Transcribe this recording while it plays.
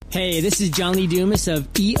Hey, this is John Lee Dumas of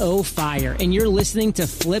EO Fire, and you're listening to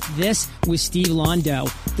Flip This with Steve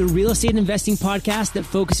Londo, the real estate investing podcast that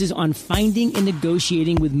focuses on finding and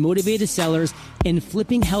negotiating with motivated sellers and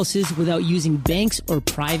flipping houses without using banks or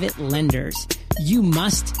private lenders. You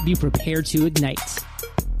must be prepared to ignite.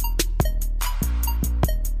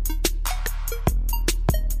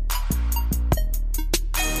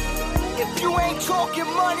 If you ain't talking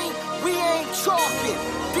money, we ain't talking.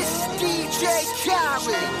 This is DJ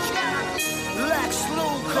Khaled, Lex Luger.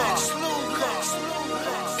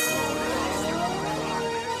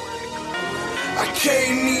 I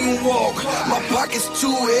can't even walk, my pocket's too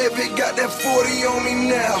heavy, got that 40 on me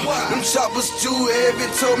now. Them choppers too heavy,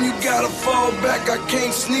 told me you gotta fall back, I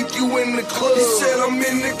can't sneak you in the club. He said I'm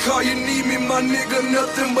in the car, you need me, my nigga,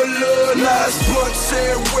 nothing but love. Last blunt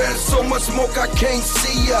said red, so much smoke I can't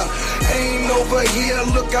see ya. Ain't over here,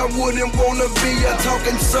 look I wouldn't wanna be ya.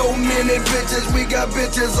 Talking so many bitches, we got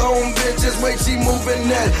bitches on bitches. Wait, she moving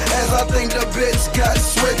that as I think the bitch got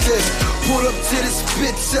switches. Pull up to this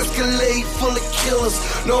bitch, Escalade full of killers.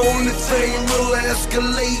 The only thing real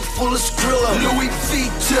Escalade full of Skrilla. Louis V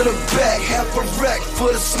to the back, half a rack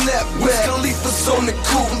for the snapback. Wiz Khalifa's on the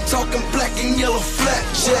coupe, I'm talking black and yellow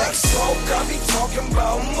flapjacks. Talk, I be talking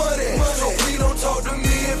about money. So please don't talk to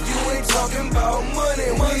me if you ain't talking about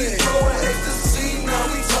money. We throwing ecstasy, now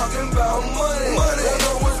we talking about money. Don't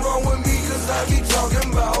know what's wrong with me, cause I be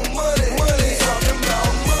talking about money. Talking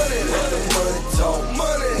about money. Let the money talk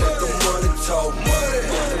money. Let the money talk money.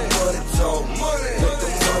 Let the money talk money. Let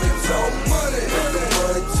the money talk money. Let the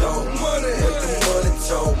money talk money. Let the money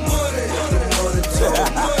talk money. Let the money talk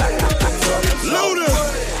money. Luda!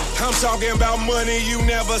 I'm talking about money you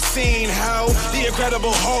never seen, how the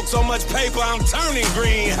Incredible Hulk, so much paper I'm turning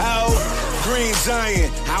green, how Green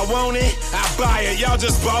Giant, I want it, I buy it. Y'all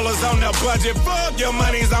just ballers on the budget. Fuck your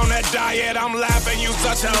money's on that diet. I'm laughing, you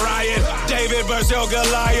such a riot. David versus your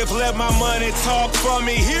Goliath, let my money talk for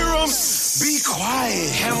me. Hear 'em? Be quiet.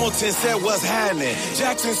 Hamilton said what's happening.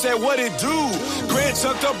 Jackson said what it do. Grant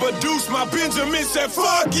chucked up a deuce. My Benjamin said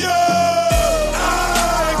fuck you.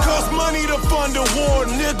 It costs money to fund a war,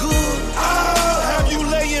 nigga. I'll have you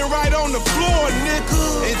laying right on the floor, nigga,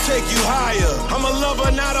 and take you higher. I'm a lover,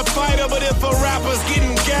 not a fighter, but if a rapper's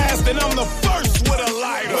getting gassed, then I'm the first with a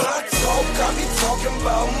lighter. When I talk, I be talking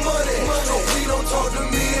about money. So please don't talk to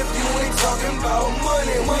me if you ain't talking about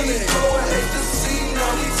money. We throwing ecstasy,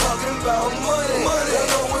 now we talking about money. Don't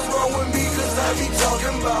know what's wrong with me, cause I be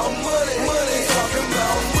talking about money. Talking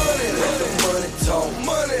about money. Let the money talk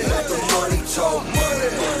money. Let the money talk money.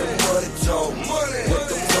 Let the money talk money. Let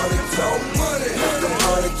the money talk money. Let the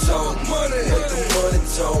money talk money. Let the money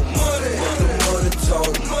talk money. Let the money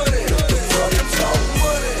talk money. Let the money talk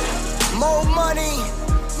money. More money,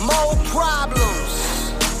 more problems.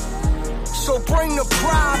 So bring the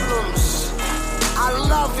problems. I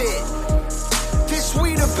love it. This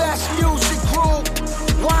we the best music group.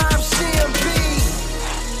 YMCMB.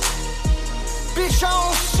 Bitch, I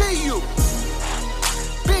don't see you.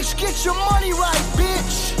 Bitch, get your money right,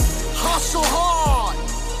 bitch. Hustle hard.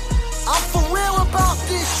 I'm for real about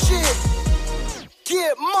this shit.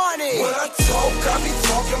 Get money. When I talk, I be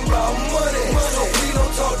talking about money. So please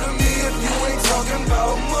don't talk to me if you ain't talking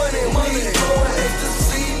about money. We throwing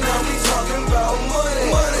ecstasy, now we talking about money.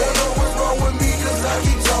 Don't know what's wrong with me, cause I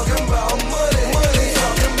be talking about money.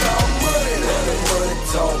 Talking about money. Let the money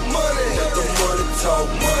talk money. Let the money talk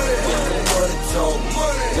money. Let the money talk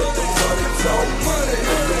money. Let the money talk money.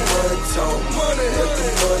 Let the money talk money. Let the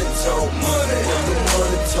money talk money. Let the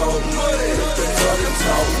money talk money. Let the money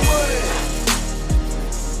talk money.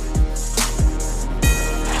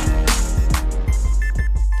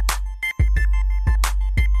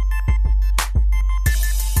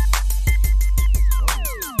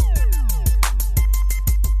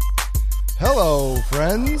 Hello,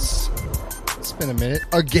 friends. It's been a minute.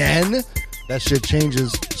 Again, that shit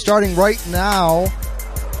changes. Starting right now,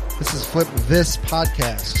 this is Flip This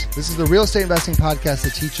podcast. This is the real estate investing podcast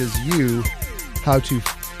that teaches you how to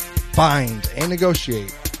find and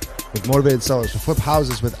negotiate with motivated sellers to flip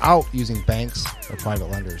houses without using banks or private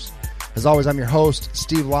lenders. As always, I'm your host,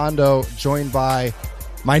 Steve Londo, joined by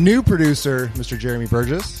my new producer, Mr. Jeremy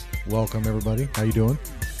Burgess. Welcome, everybody. How you doing?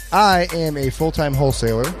 I am a full-time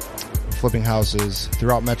wholesaler flipping houses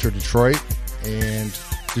throughout Metro Detroit and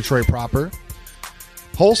Detroit proper.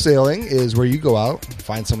 Wholesaling is where you go out,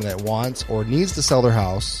 find someone that wants or needs to sell their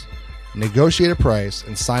house, negotiate a price,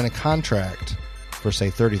 and sign a contract for,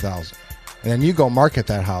 say, $30,000. And then you go market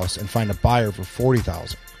that house and find a buyer for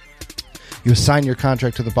 $40,000. You assign your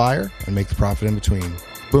contract to the buyer and make the profit in between.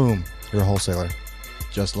 Boom, you're a wholesaler.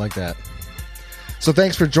 Just like that. So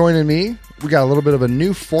thanks for joining me. we got a little bit of a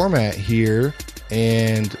new format here.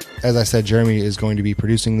 And as I said, Jeremy is going to be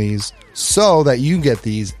producing these so that you get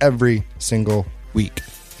these every single week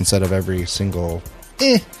instead of every single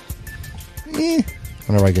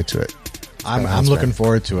whenever I get to it. I'm looking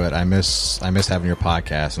forward to it. I miss having your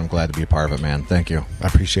podcast, and I'm glad to be a part of it, man. Thank you. I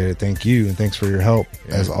appreciate it. Thank you. And thanks for your help,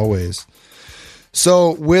 as always.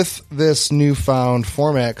 So with this newfound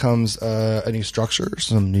format comes a new structure,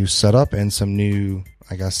 some new setup, and some new,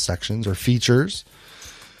 I guess, sections or features.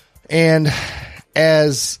 And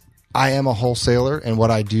as I am a wholesaler and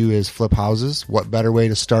what I do is flip houses, what better way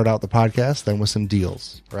to start out the podcast than with some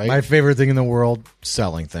deals, right? My favorite thing in the world,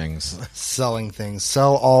 selling things. Selling things.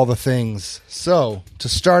 Sell all the things. So to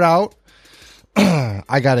start out,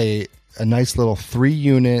 I got a nice little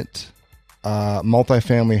 3-unit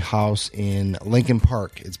multifamily house in Lincoln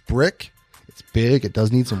Park. It's brick. It's big. It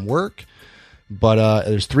does need some work. But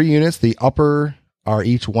there's 3 units. The upper are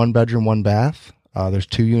each 1 bedroom, 1 bath. There's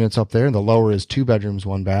 2 units up there. The lower is 2 bedrooms,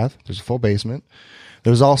 1 bath. There's a full basement.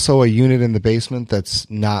 There's also a unit in the basement that's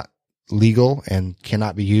not legal and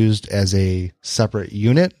cannot be used as a separate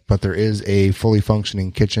unit, but there is a fully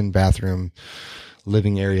functioning kitchen, bathroom,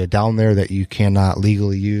 living area down there that you cannot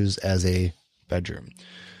legally use as a bedroom.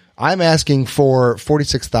 I'm asking for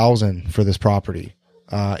 $46,000 for this property.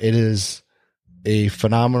 It is a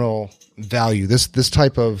phenomenal value. This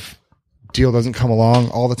type of deal doesn't come along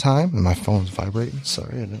all the time, and my phone's vibrating.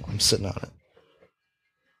 Sorry, I'm sitting on it.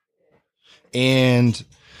 And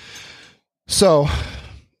so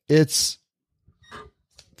it's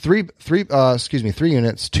 3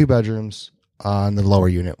 units, 2 bedrooms on the lower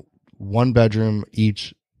unit, 1 bedroom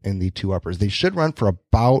each in the 2 uppers. They should rent for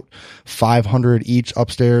about $500 each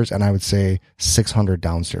upstairs, and I would say $600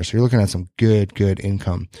 downstairs. So you're looking at some good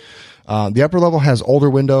income. The upper level has older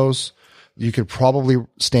windows. You could probably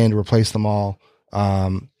stand to replace them all.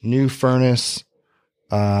 New furnace.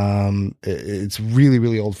 It's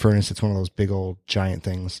really old furnace. It's one of those big old giant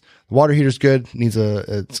things. The water heater's good.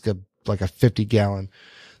 It's got like a 50-gallon.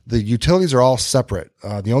 The utilities are all separate.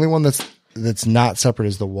 The only one that's not separate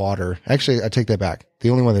is the water. Actually, I take that back. The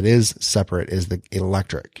only one that is separate is the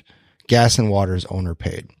electric. Gas and water is owner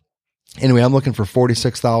paid. Anyway, I'm looking for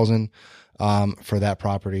 $46,000 for that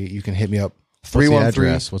property. You can hit me up.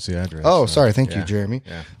 313. What's the address? Oh, sorry. Thank you, Jeremy.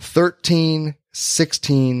 Yeah.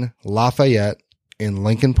 1316 Lafayette in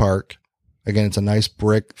Lincoln Park. Again, it's a nice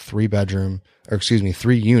brick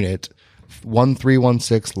 3-unit,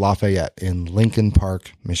 1316 Lafayette in Lincoln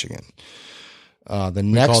Park, Michigan. We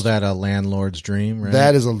call that a landlord's dream, right?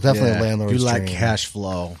 That is definitely a landlord's dream. You like cash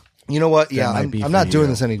flow. You know what? Yeah, I'm not doing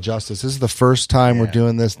this any justice. This is the first time we're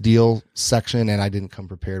doing this deal section, and I didn't come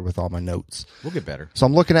prepared with all my notes. We'll get better. So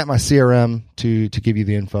I'm looking at my CRM to give you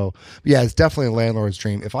the info. But yeah, it's definitely a landlord's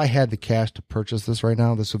dream. If I had the cash to purchase this right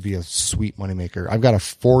now, this would be a sweet moneymaker. I've got a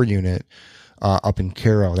 4-unit up in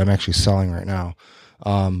Caro that I'm actually selling right now.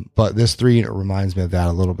 But this 3-unit reminds me of that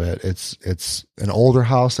a little bit. It's an older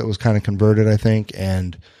house that was kind of converted, I think,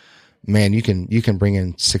 and man, you can bring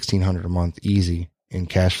in $1,600 a month easy in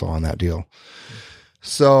cash flow on that deal.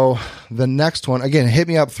 So the next one, again, hit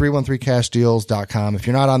me up 313cashdeals.com. If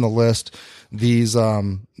you're not on the list, these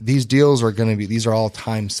deals are these are all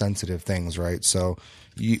time sensitive things, right? So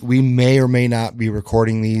we may or may not be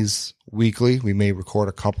recording these weekly. We may record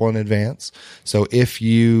a couple in advance. So if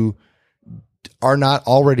you are not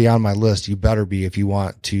already on my list, you better be if you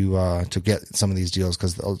want to get some of these deals,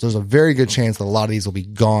 because there's a very good chance that a lot of these will be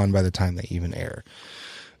gone by the time they even air.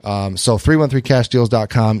 So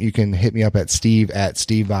 313cashdeals.com. You can hit me up at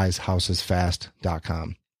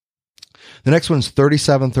steve@stevebuyshousesfast.com. The next one's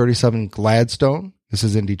 3737 Gladstone. This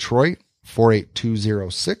is in Detroit,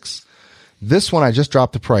 48206. This one, I just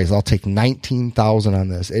dropped the price. I'll take $19,000 on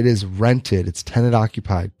this. It is rented. It's tenant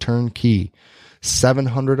occupied, turnkey,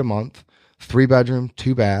 $700 a month, 3-bedroom,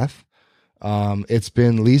 2-bath. It's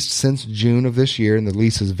been leased since June of this year, and the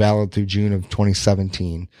lease is valid through June of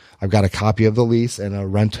 2017. I've got a copy of the lease and a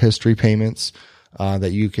rent history payments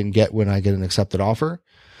that you can get when I get an accepted offer.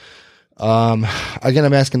 Again,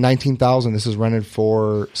 I'm asking $19,000. This is rented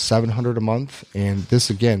for $700 a month, and this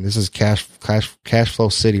is cash flow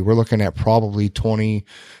city. We're looking at probably 20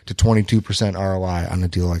 to 22% ROI on a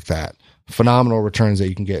deal like that. Phenomenal returns that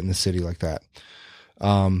you can get in the city like that.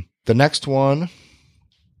 The next one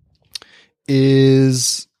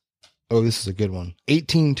is, this is a good one.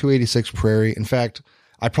 18286 Prairie. In fact,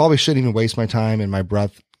 I probably shouldn't even waste my time and my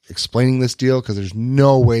breath explaining this deal, because there's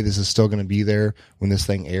no way this is still going to be there when this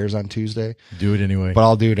thing airs on Tuesday. Do it anyway. But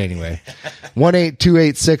I'll do it anyway.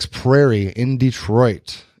 18286 Prairie in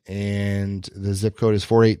Detroit, and the zip code is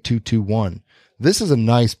 48221. This is a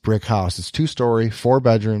nice brick house. It's 2-story, 4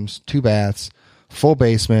 bedrooms, 2 baths, full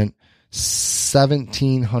basement,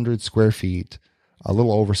 1,700 square feet, a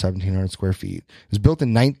little over 1,700 square feet. It was built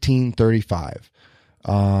in 1935.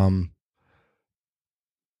 The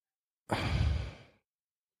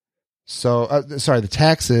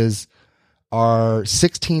taxes are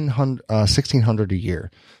 $1,600 a year.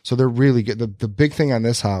 So they're really good. The big thing on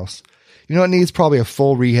this house, you know, it needs probably a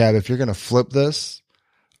full rehab if you're going to flip this.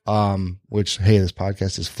 Which, hey, this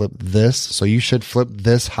podcast is flip this, so you should flip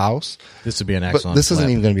this house. This would be an excellent. But this isn't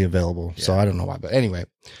even going to be available, so I don't know why. But anyway,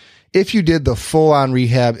 if you did the full on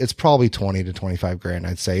rehab, it's probably 20 to 25 grand.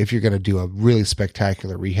 I'd say if you're going to do a really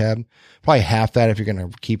spectacular rehab, probably half that if you're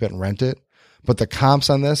going to keep it and rent it. But the comps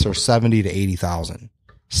on this are 70 to 80,000,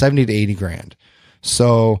 70 to 80 grand.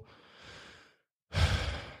 So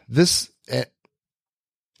this,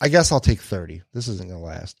 I guess I'll take 30. This isn't going to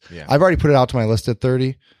last. Yeah. I've already put it out to my list at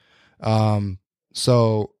 30.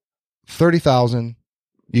 So 30,000,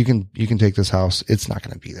 you can take this house. It's not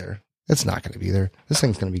going to be there. It's not going to be there. This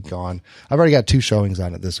thing's going to be gone. I've already got 2 showings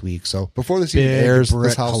on it this week. So before this even airs,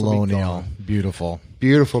 this house will be gone. Beautiful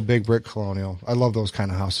big brick colonial. I love those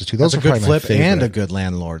kind of houses too. Those That's are a good probably my flip favorite. and a good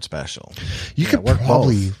landlord special. You could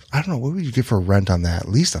probably, I don't know, what would you get for rent on that? At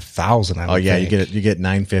least 1,000. I would think. you get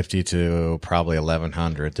 $950 to probably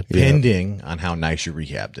 $1,100, depending on how nice you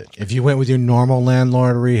rehabbed it. If you went with your normal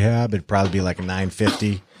landlord rehab, it'd probably be like a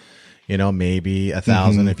 $950. You know, maybe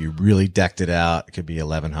 $1,000. If you really decked it out, it could be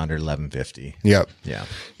 $1,100, $1,150. Yep. Yeah.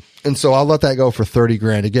 And so I'll let that go for 30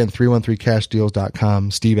 grand. Again,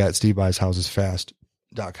 313cashdeals.com, Steve at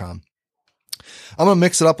SteveBuysHousesFast.com. I'm going to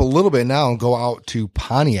mix it up a little bit now and go out to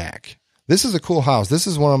Pontiac. This is a cool house. This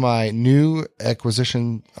is one of my new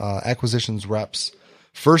acquisitions reps'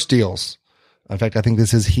 first deals. In fact, I think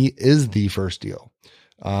he is the first deal.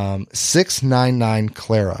 699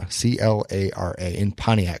 Clara, Clara in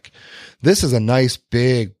Pontiac. This is a nice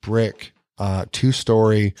big brick,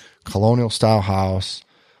 2-story colonial style house,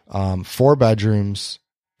 4 bedrooms,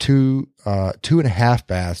 2.5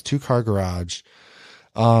 baths, 2-car garage.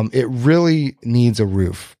 It really needs a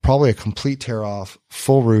roof, probably a complete tear off,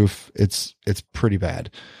 full roof. It's pretty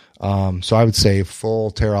bad. So I would say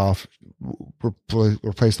full tear off,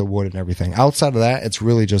 replace the wood and everything. Outside of that, it's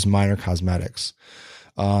really just minor cosmetics.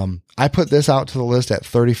 I put this out to the list at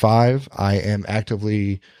 35. I am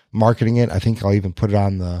actively marketing it. I think I'll even put it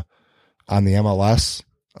on the MLS,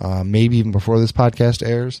 maybe even before this podcast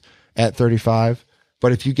airs at 35.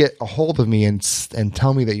 But if you get a hold of me and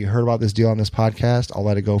tell me that you heard about this deal on this podcast, I'll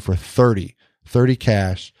let it go for 30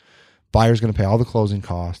 cash. Buyer's going to pay all the closing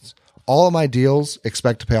costs. All of my deals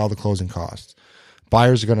expect to pay all the closing costs.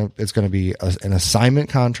 Buyers it's going to be an assignment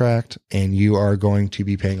contract, and you are going to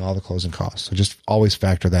be paying all the closing costs. So just always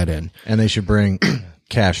factor that in. And they should bring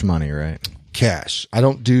cash money, right? Cash. I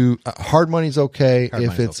don't do hard money's okay.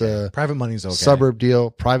 If it's a private money's okay. Suburb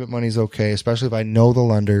deal, private money's okay, especially if I know the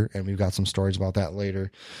lender, and we've got some stories about that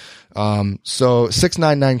later. So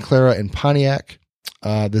 699 Clara in Pontiac.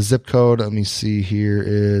 The zip code, let me see here,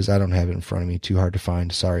 is, I don't have it in front of me, too hard to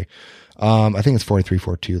find. Sorry. I think it's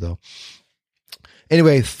 4342 though.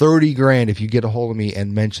 Anyway, 30 grand if you get a hold of me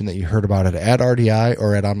and mention that you heard about it at RDI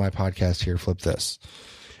or on my podcast here, Flip This.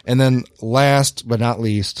 And then last but not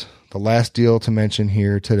least, the last deal to mention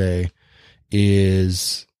here today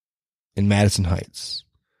is in Madison Heights.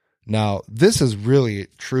 Now, this is really,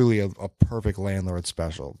 truly a perfect landlord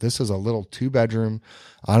special. This is a little 2-bedroom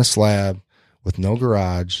on a slab with no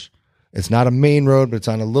garage. It's not a main road, but it's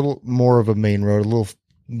on a little more of a main road, a little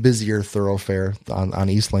busier thoroughfare on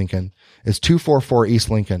East Lincoln. It's 244 East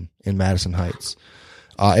Lincoln in Madison Heights.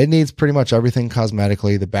 It needs pretty much everything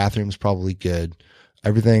cosmetically. The bathroom's probably good.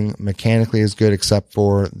 Everything mechanically is good except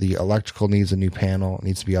for the electrical needs a new panel. It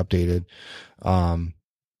needs to be updated.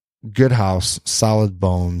 Good house, solid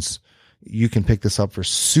bones. You can pick this up for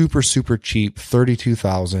super, super cheap,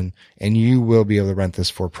 $32,000, and you will be able to rent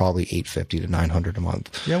this for probably $850 to $900 a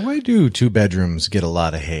month. Yeah, why do 2 bedrooms get a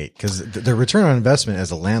lot of hate? Because the return on investment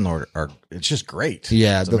as a landlord it's just great.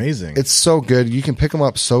 Yeah, it's amazing. It's so good. You can pick them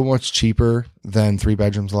up so much cheaper than 3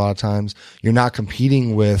 bedrooms. A lot of times, you're not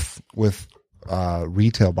competing with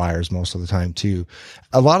retail buyers most of the time too.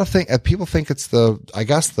 A lot of people think it's the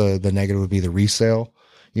negative would be the resale.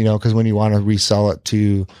 You know, because when you want to resell it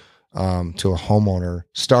to a homeowner,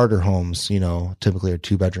 starter homes, you know, typically are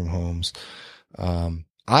 2-bedroom homes.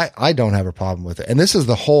 I don't have a problem with it. And this is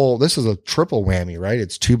a triple whammy, right?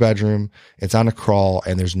 It's 2-bedroom, it's on a crawl,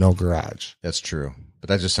 and there's no garage. That's true. But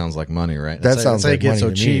that just sounds like money, right? That sounds like money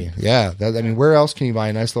so to cheap. Me. Yeah. Where else can you buy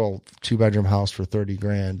a nice little 2-bedroom house for 30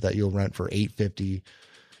 grand that you'll rent for $850?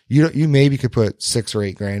 You maybe could put 6 or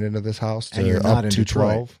 8 grand into this house And you're to not up in to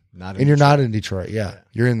Detroit. 12. And you're not in Detroit. Yeah.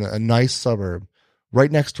 You're in a nice suburb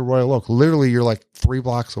right next to Royal Oak. Literally, you're like 3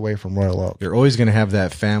 blocks away from Royal Oak. You're always going to have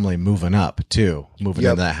that family moving up too, moving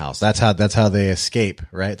into that house. That's how they escape,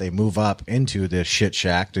 right? They move up into this shit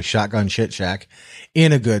shack, the shotgun shit shack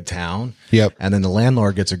in a good town. Yep. And then the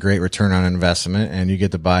landlord gets a great return on investment, and you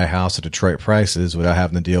get to buy a house at Detroit prices without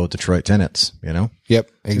having to deal with Detroit tenants, you know?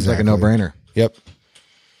 Yep. Seems Exactly. like a no-brainer. Yep.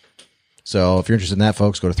 So if you're interested in that,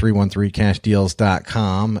 folks, go to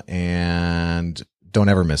 313cashdeals.com and don't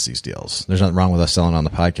ever miss these deals. There's nothing wrong with us selling on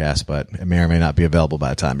the podcast, but it may or may not be available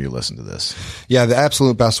by the time you listen to this. Yeah, the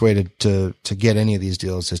absolute best way to get any of these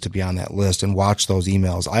deals is to be on that list and watch those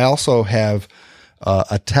emails. I also have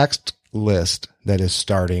a text list that is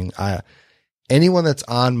starting. Anyone that's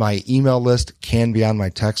on my email list can be on my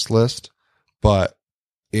text list, but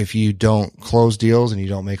if you don't close deals and you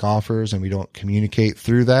don't make offers and we don't communicate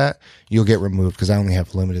through that, you'll get removed because I only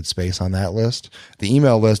have limited space on that list. The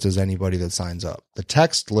email list is anybody that signs up. The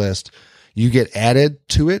text list, you get added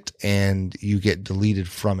to it and you get deleted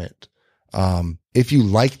from it. If you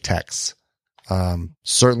like texts,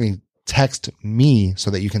 certainly text me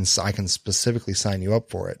so that I can specifically sign you up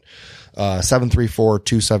for it.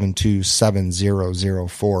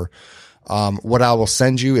 734-272-7004. What I will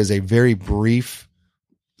send you is a very brief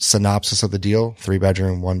synopsis of the deal: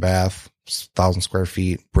 3-bedroom, 1-bath, 1,000 square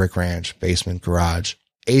feet, brick ranch, basement, garage,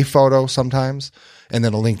 a photo sometimes, and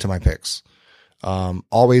then a link to my pics.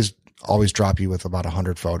 Always drop you with about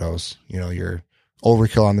 100 photos. You know, you're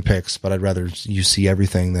overkill on the pics, but I'd rather you see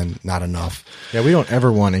everything than not enough. Yeah, we don't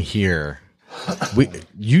ever want to hear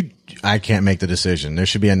I can't make the decision. There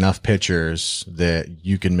should be enough pictures that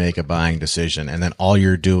you can make a buying decision, and then all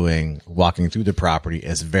you're doing walking through the property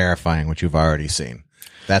is verifying what you've already seen.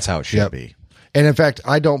 That's how it should be. And in fact,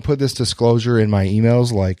 I don't put this disclosure in my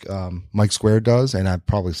emails like Mike Square does, and I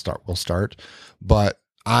probably will start, but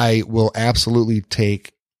I will absolutely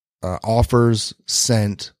take offers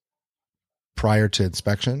sent prior to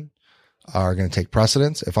inspection are going to take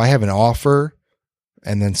precedence. If I have an offer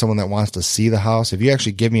and then someone that wants to see the house, if you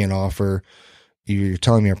actually give me an offer, you're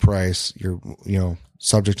telling me a price, you're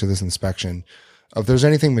subject to this inspection. If there's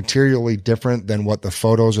anything materially different than what the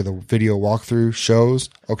photos or the video walkthrough shows,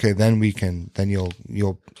 okay, then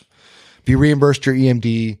you'll be reimbursed your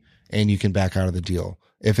EMD and you can back out of the deal.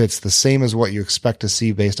 If it's the same as what you expect to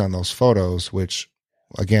see based on those photos, which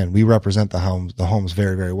again, we represent the homes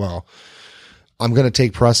very, very well, I'm going to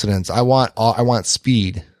take precedence. I want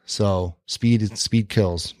speed. So speed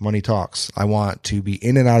kills, money talks. I want to be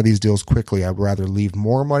in and out of these deals quickly. I'd rather leave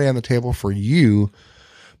more money on the table for you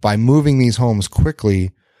by moving these homes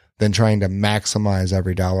quickly than trying to maximize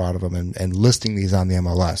every dollar out of them and listing these on the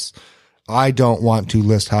MLS. I don't want to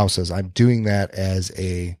list houses. I'm doing that as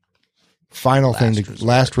a final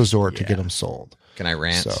last resort to get them sold. Can I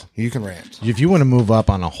rant? So you can rant. If you want to move up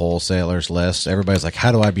on a wholesaler's list, everybody's like,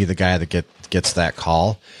 how do I be the guy that gets that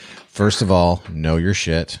call? First of all, know your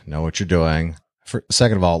shit, know what you're doing.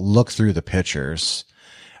 Second of all, look through the pictures.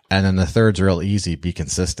 And then the third's real easy. Be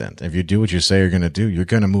consistent. If you do what you say you're going to do, you're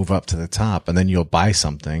going to move up to the top, and then you'll buy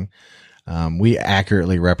something. We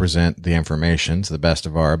accurately represent the information to the best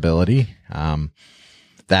of our ability.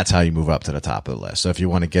 That's how you move up to the top of the list. So if you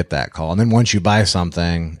want to get that call, and then once you buy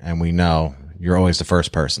something and we know, you're always the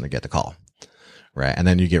first person to get the call, right? And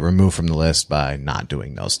then you get removed from the list by not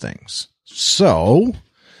doing those things. So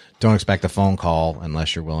don't expect a phone call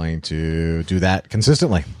unless you're willing to do that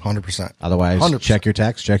consistently. 100%. Otherwise, 100%. Check your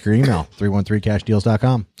text, check your email,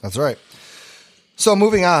 313cashdeals.com. That's right. So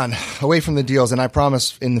moving on, away from the deals, and I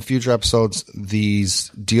promise in the future episodes, these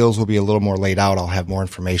deals will be a little more laid out. I'll have more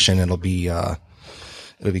information. It'll be good.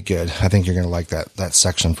 I think you're going to like that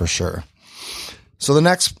section for sure. So the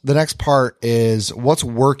next part is what's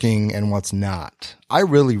working and what's not. I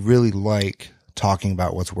really, really like talking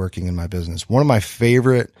about what's working in my business. One of my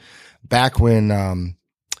favorite, back when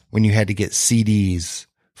you had to get CDs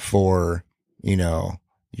for,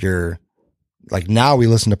 your, like now we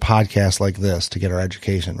listen to podcasts like this to get our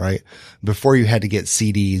education, right? Before you had to get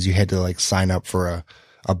CDs, you had to like sign up for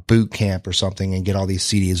a boot camp or something and get all these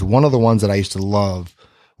CDs. One of the ones that I used to love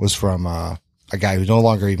was from a guy who no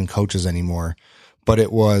longer even coaches anymore, but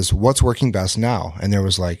it was What's Working Best Now. And there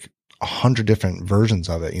was like 100 different versions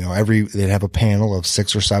of it. They'd have a panel of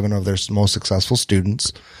 6 or 7 of their most successful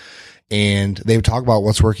students, and they would talk about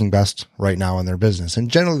what's working best right now in their business.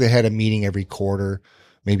 And generally they had a meeting every quarter,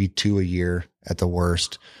 maybe 2 a year at the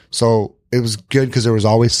worst. So it was good because there was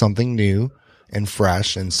always something new and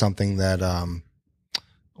fresh, and something that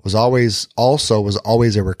was always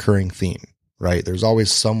a recurring theme, right? There's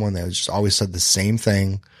always someone that just always said the same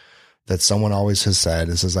thing that someone always has said.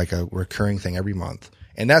 This is like a recurring thing every month.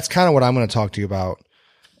 And that's kind of what I'm going to talk to you about.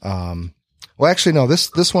 Well, actually, no,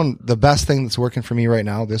 this one, the best thing that's working for me right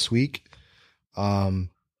now this week, I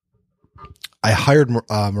hired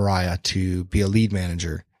Mariah to be a lead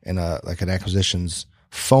manager and like an acquisitions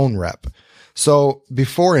phone rep. So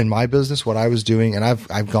before in my business, what I was doing, and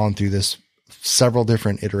I've gone through this several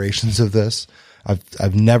different iterations of this.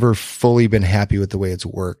 I've never fully been happy with the way it's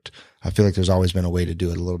worked. I feel like there's always been a way to do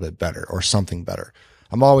it a little bit better or something better.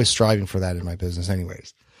 I'm always striving for that in my business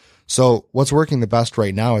anyways. So what's working the best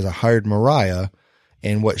right now is I hired Mariah,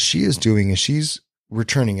 and what she is doing is she's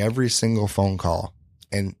returning every single phone call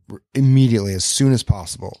and immediately as soon as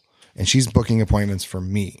possible. And she's booking appointments for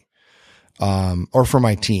me, or for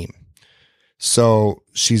my team. So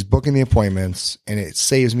she's booking the appointments, and it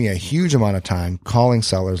saves me a huge amount of time calling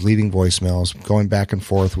sellers, leaving voicemails, going back and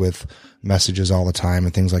forth with messages all the time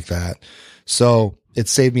and things like that. So it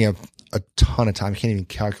saved me a ton of time. I can't even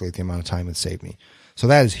calculate the amount of time it saved me. So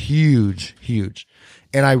that is huge, huge.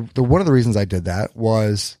 And one of the reasons I did that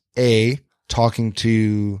was talking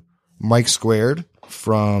to Mike Squared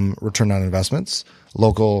from Return on Investments,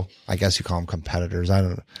 local, I guess you call them competitors. I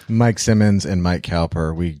don't know. Mike Simmons and Mike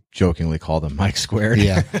Cowper, we jokingly call them Mike Squared.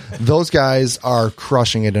 Yeah. Those guys are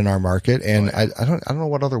crushing it in our market. And I don't know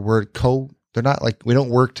what other word, they're not like, we don't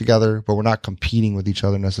work together, but we're not competing with each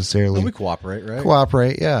other necessarily. No, we cooperate, right?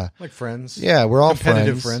 Cooperate. Yeah. Like friends. Yeah. We're all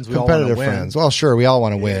competitive friends. We all competitive wanna win. friends. Well, sure. We all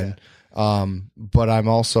want to win. But I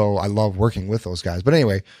love working with those guys. But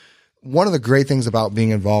anyway, one of the great things about being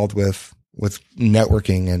involved with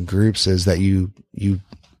networking and groups is that you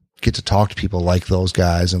get to talk to people like those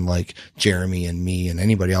guys and like Jeremy and me and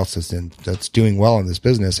anybody else that's doing well in this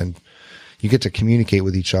business. And you get to communicate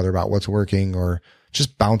with each other about what's working or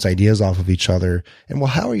just bounce ideas off of each other. And well,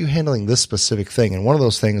 how are you handling this specific thing? And one of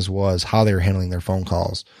those things was how they were handling their phone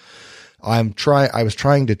calls. I was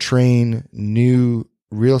trying to train new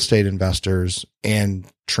real estate investors and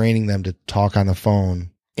training them to talk on the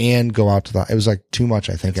phone and go out it was like too much,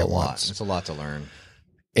 I think, at once. It's a lot to learn.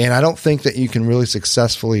 And I don't think that you can really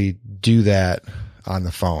successfully do that on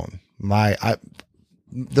the phone. The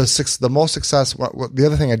most success, the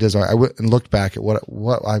other thing I did is I went and looked back at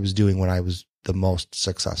what I was doing when I was the most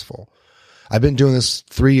successful. I've been doing this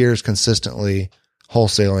 3 years consistently,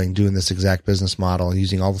 wholesaling, doing this exact business model,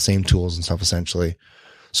 using all the same tools and stuff essentially.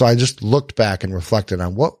 So I just looked back and reflected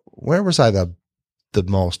on where was I the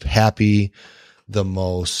most happy, the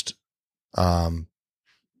most,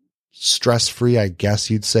 stress-free, I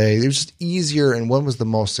guess you'd say. It was just easier, and when was the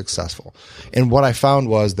most successful? And what I found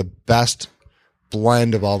was the best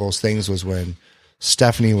blend of all those things was when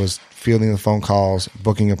Stephanie was fielding the phone calls,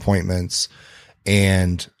 booking appointments,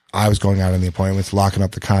 and I was going out on the appointments, locking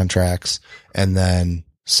up the contracts, and then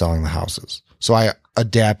selling the houses. So I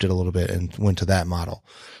adapted a little bit and went to that model.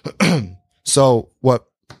 So what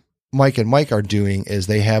Mike and Mike are doing is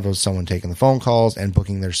they have someone taking the phone calls and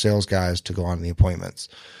booking their sales guys to go on the appointments.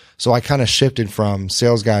 So I kind of shifted from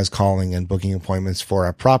sales guys calling and booking appointments for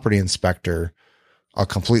a property inspector, a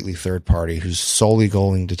completely third party who's solely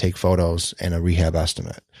going to take photos and a rehab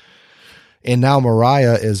estimate. And now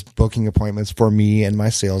Mariah is booking appointments for me and my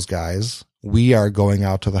sales guys. We are going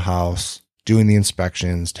out to the house, doing the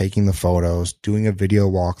inspections, taking the photos, doing a video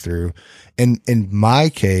walkthrough. And in my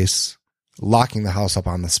case, locking the house up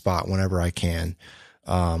on the spot whenever I can.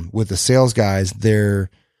 With the sales guys,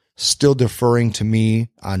 they're still deferring to me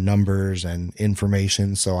on numbers and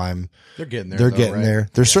information. So they're getting there.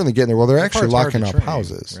 They're certainly getting there. Well, they're actually locking up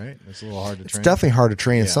houses. Right? It's a little hard to train. It's definitely hard to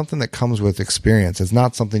train. It's something that comes with experience. It's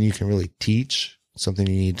not something you can really teach. It's something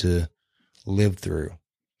you need to live through,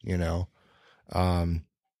 you know?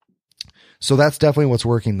 So that's definitely what's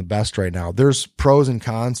working the best right now. There's pros and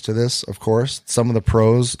cons to this, of course. Some of the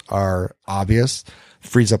pros are obvious.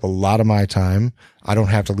 Frees up a lot of my time. I don't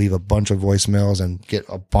have to leave a bunch of voicemails and get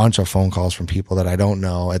a bunch of phone calls from people that I don't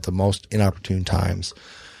know at the most inopportune times.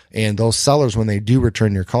 And those sellers, when they do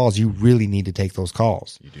return your calls, you really need to take those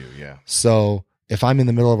calls. You do, yeah. So if I'm in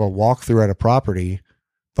the middle of a walkthrough at a property,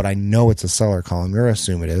 but I know it's a seller calling, or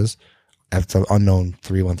assume it is, if it's an unknown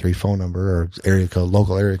 313 phone number or area code,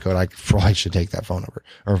 local area code, I probably should take that phone number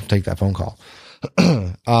or take that phone call.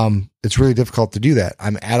 It's really difficult to do that.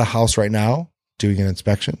 I'm at a house right now doing an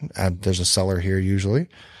inspection. There's a seller here usually,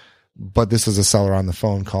 but this is a seller on the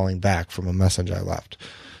phone calling back from a message I left.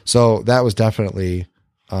 So that was definitely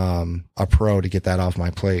a pro to get that off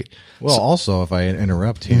my plate. Well, also, if I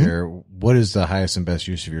interrupt here, what is the highest and best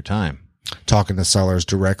use of your time? Talking to sellers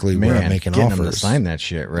directly where I'm making getting offers. Them to sign that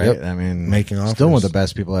shit, right? Yep. I mean, making offers. Still one of the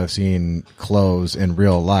best people I've seen close in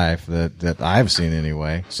real life that I've seen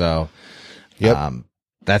anyway. So, yep.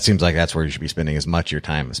 that seems like that's where you should be spending as much of your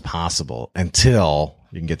time as possible until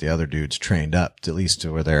you can get the other dudes trained up, at least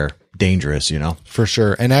to where they're dangerous, you know? For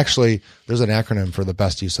sure. And actually, there's an acronym for the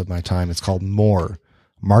best use of my time. It's called MORE: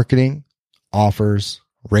 marketing, offers,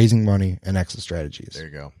 raising money, and exit strategies. There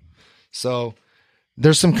you go. So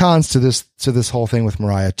there's some cons to this whole thing with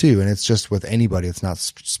Mariah too. And it's just with anybody. It's not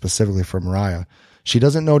specifically for Mariah. She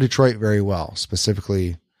doesn't know Detroit very well.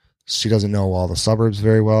 Specifically, she doesn't know all the suburbs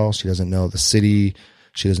very well. She doesn't know the city.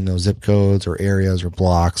 She doesn't know zip codes or areas or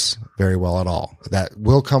blocks very well at all. That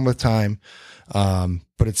will come with time.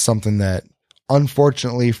 But it's something that,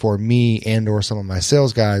 unfortunately for me and or some of my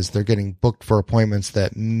sales guys, they're getting booked for appointments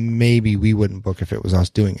that maybe we wouldn't book if it was us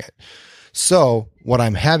doing it. So what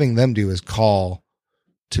I'm having them do is call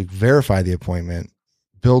to verify the appointment,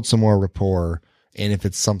 build some more rapport, and if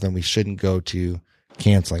it's something we shouldn't go to,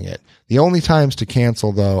 canceling it. The only times to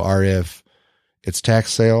cancel, though, are if it's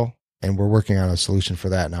tax sale, and we're working on a solution for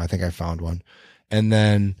that now. I think I found one. And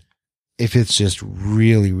then if it's just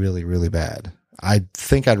really, really, really bad, I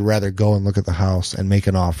think I'd rather go and look at the house and make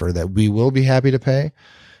an offer that we will be happy to pay,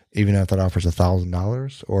 even if that offer's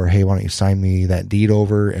 $1,000, or, hey, why don't you sign me that deed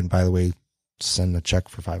over? And by the way, send a check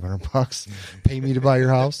for $500, pay me to buy your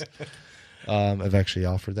house. I've actually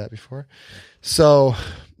offered that before. So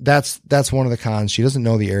that's one of the cons. She doesn't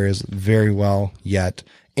know the areas very well yet.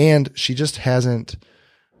 And she just hasn't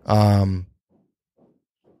been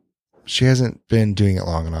doing it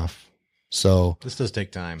long enough. So this does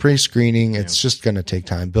take time. Pre-screening, it's just going to take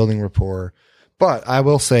time, building rapport. But I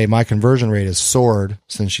will say my conversion rate has soared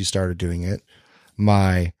since she started doing it.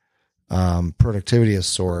 My productivity has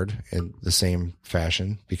soared in the same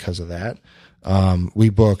fashion because of that. We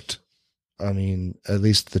booked, at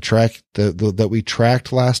least the track that we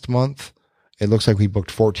tracked last month, it looks like we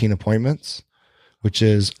booked 14 appointments, which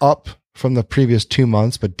is up from the previous 2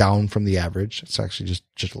 months, but down from the average. It's actually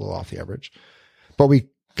just a little off the average. But we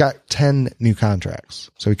got 10 new contracts.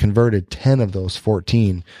 So we converted 10 of those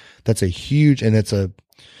 14. That's a huge, and it's a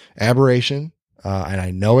aberration. And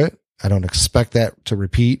I know it. I don't expect that to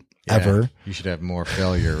repeat ever. You should have more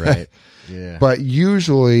failure, right? Yeah. But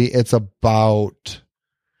usually it's about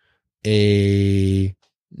a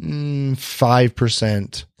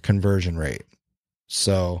 5% conversion rate.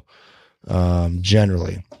 So,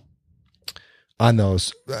 generally on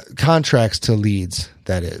those contracts to leads,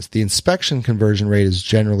 that is, the inspection conversion rate is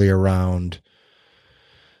generally around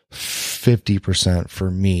 50% for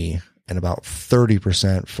me and about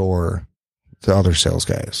 30% for the other sales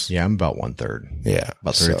guys. Yeah, I'm about 1/3. Yeah,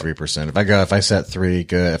 about 33%. If I set three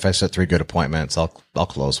good appointments, I'll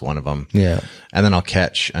close one of them. Yeah, and then I'll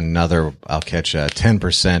catch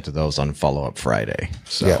 10% of those on follow up Friday.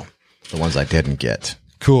 So the ones I didn't get.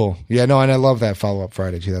 Cool. Yeah, no, and I love that follow up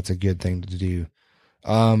Friday too. That's a good thing to do.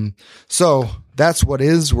 So that's what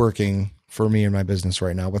is working for me in my business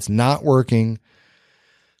right now. What's not working,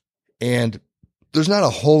 and there's not a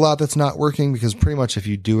whole lot that's not working, because pretty much if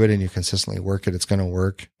you do it and you consistently work it, it's going to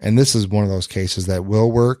work. And this is one of those cases that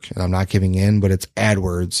will work, and I'm not giving in, but it's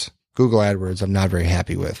AdWords, Google AdWords. I'm not very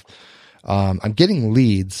happy with. I'm getting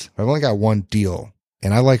leads. I've only got one deal,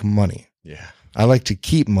 and I like money. Yeah. I like to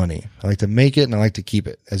keep money. I like to make it, and I like to keep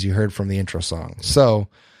it, as you heard from the intro song. So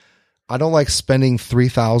I don't like spending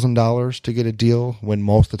 $3,000 to get a deal when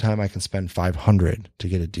most of the time I can spend $500 to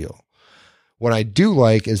get a deal. What I do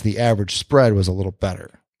like is the average spread was a little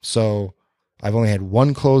better. So I've only had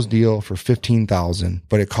one closed deal for $15,000,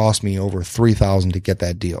 but it cost me over $3,000 to get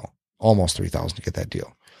that deal, almost $3,000 to get that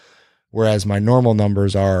deal. Whereas my normal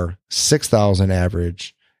numbers are $6,000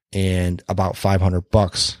 average and about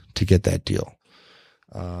 $500 to get that deal.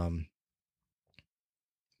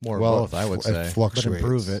 More both, I would say. It fluctuates. But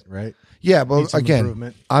improve it, right? Yeah, but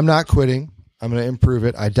again, I'm not quitting. I'm going to improve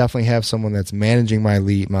it. I definitely have someone that's managing my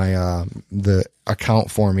lead, the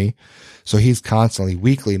account for me. So he's constantly,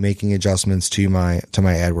 weekly, making adjustments to my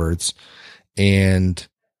AdWords. And,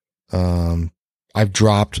 I've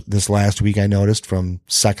dropped this last week, I noticed, from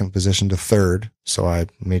second position to third. So I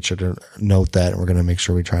made sure to note that, and we're going to make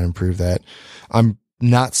sure we try and improve that. I'm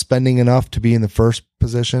not spending enough to be in the first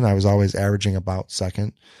position. I was always averaging about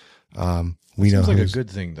second. Seems like a good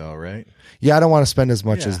thing, though, right? Yeah, I don't want to spend as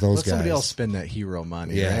much as those let guys. Somebody else spend that hero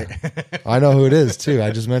money, right? I know who it is, too.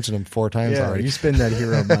 I just mentioned him 4 times already. You spend that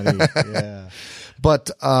hero money. Yeah. But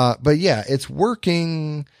yeah, it's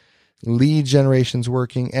working. Lead generation's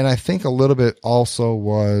working. And I think a little bit also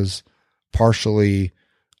was partially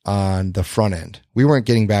on the front end. We weren't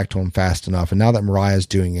getting back to him fast enough. And now that Mariah's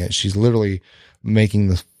doing it, she's literally making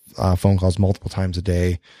the phone calls multiple times a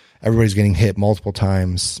day. Everybody's getting hit multiple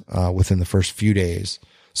times within the first few days.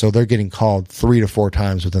 So they're getting called 3 to 4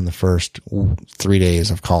 times within the first 3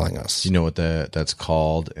 days of calling us. Do you know what that's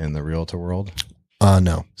called in the realtor world?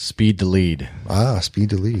 No. Speed to lead.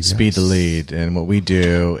 Speed to lead. Speed to lead. And what we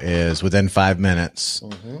do is within 5 minutes,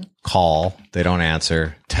 call, they don't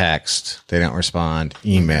answer, text, they don't respond,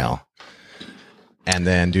 email. And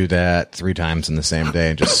then do that 3 times in the same day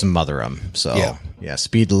and just smother them. So, yeah,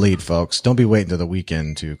 speed to lead, folks. Don't be waiting till the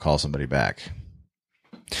weekend to call somebody back.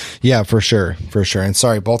 Yeah, for sure. For sure. And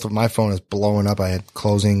sorry, both of my phone is blowing up. I had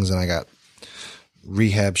closings and I got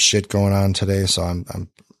rehab shit going on today. So I'm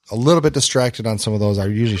a little bit distracted on some of those. I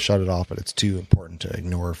usually shut it off, but it's too important to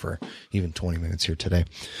ignore for even 20 minutes here today.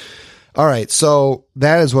 All right. So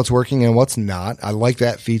that is what's working and what's not. I like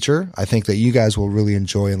that feature. I think that you guys will really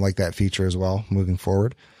enjoy and like that feature as well moving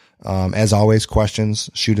forward. As always, questions,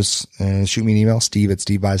 shoot me an email,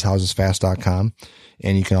 steve@stevebuyshousesfast.com.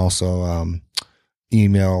 And you can also,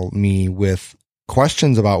 email me with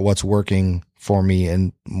questions about what's working for me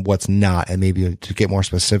and what's not, and maybe to get more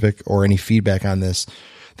specific or any feedback on this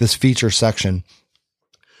feature section.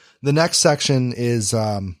 The next section is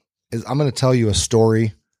I'm going to tell you a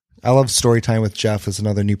story. I love Story Time with Jeff. It's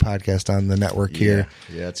another new podcast on the network here.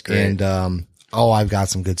 Yeah, it's great. And, I've got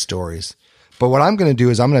some good stories. But what I'm going to do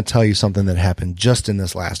is I'm going to tell you something that happened just in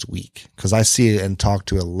this last week, because I see it and talk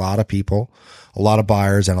to a lot of people, a lot of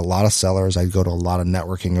buyers and a lot of sellers. I go to a lot of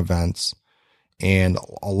networking events and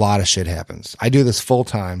a lot of shit happens. I do this full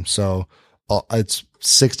time. So it's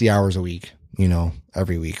 60 hours a week,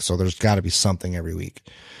 every week. So there's got to be something every week.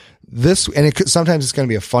 Sometimes it's going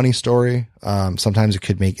to be a funny story. Sometimes it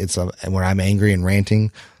could where I'm angry and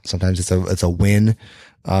ranting. Sometimes it's a win.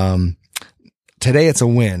 Today it's a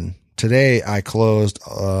win. Today I closed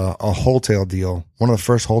a wholesale deal, one of the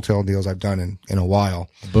first wholesale deals I've done in a while.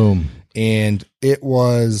 Boom. And it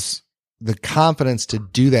was the confidence to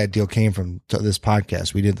do that deal came from this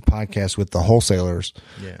podcast. We did the podcast with the wholesalers,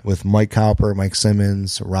 with Mike Cowper, Mike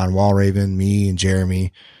Simmons, Ron Walraven, me, and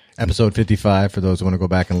Jeremy. Episode 55 for those who want to go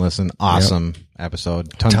back and listen. Awesome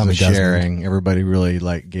episode. Tons Tommy of sharing. Everybody really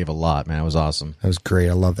gave a lot, man. It was awesome. That was great.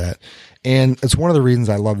 I love that. And it's one of the reasons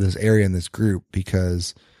I love this area in this group,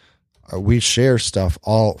 because we share stuff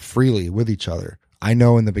all freely with each other. I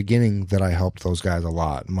know in the beginning that I helped those guys a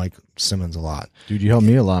lot. Mike Simmons a lot. Dude, you helped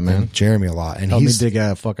me a lot, man. And Jeremy a lot. And helped me dig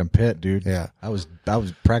out a fucking pit, dude. Yeah. I was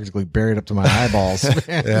practically buried up to my eyeballs.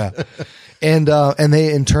 Yeah. And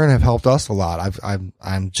they in turn have helped us a lot.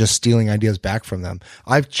 I'm just stealing ideas back from them.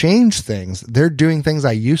 I've changed things. They're doing things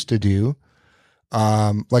I used to do.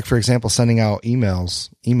 Like for example, sending out email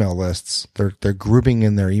lists. They're grouping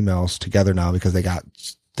in their emails together now because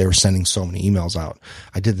they were sending so many emails out.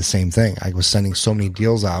 I did the same thing. I was sending so many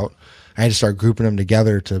deals out. I had to start grouping them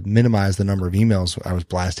together to minimize the number of emails I was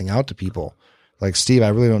blasting out to people. Like, Steve, I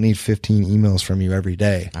really don't need 15 emails from you every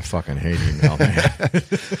day. I fucking hate email, man.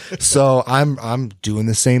 So I'm doing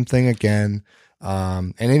the same thing again.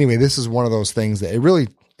 And anyway, this is one of those things that it really,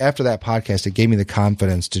 after that podcast, it gave me the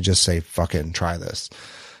confidence to just say, fuck it and try this.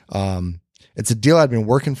 It's a deal I'd been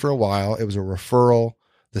working for a while. It was a referral.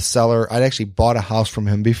 The seller, I'd actually bought a house from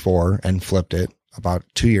him before and flipped it about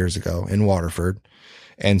 2 years ago in Waterford.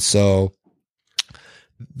 And so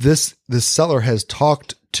this seller has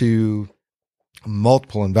talked to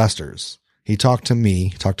multiple investors. He talked to me,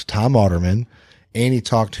 he talked to Tom Otterman, and he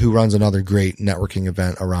talked who runs another great networking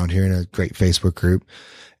event around here in a great Facebook group,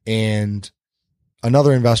 and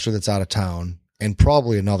another investor that's out of town, and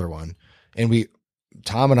probably another one. And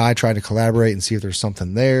Tom and I tried to collaborate and see if there's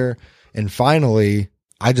something there. And finally,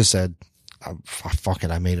 I just said, fuck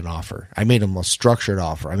it. I made an offer. I made him a structured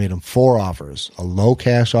offer. I made him 4 offers, a low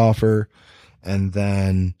cash offer. And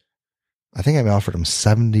then I think I offered him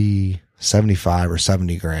 75 or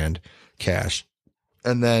 70 grand cash.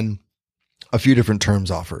 And then a few different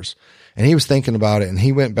terms offers. And he was thinking about it, and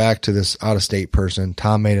he went back to this out of state person.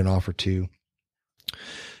 Tom made an offer too.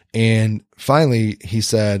 And finally he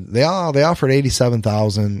said, they offered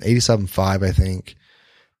 87.5, I think.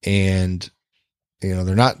 And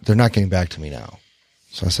they're not getting back to me now.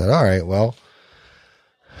 So I said, all right, well,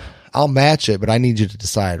 I'll match it, but I need you to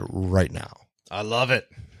decide right now. I love it.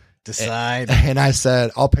 Decide. And I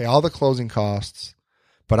said, I'll pay all the closing costs,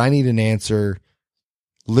 but I need an answer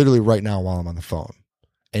literally right now while I'm on the phone.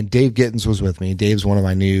 And Dave Gittins was with me. Dave's one of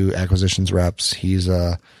my new acquisitions reps. He's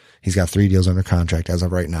got 3 deals under contract as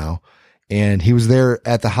of right now. And he was there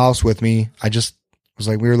at the house with me. I just was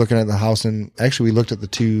like, we were looking at the house, and actually we looked at the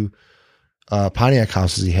 2 Pontiac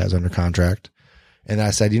houses he has under contract. And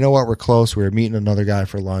I said, you know what? We're close. We're meeting another guy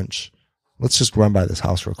for lunch. Let's just run by this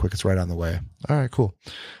house real quick. It's right on the way. All right, cool.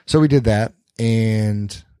 So we did that,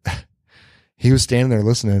 and he was standing there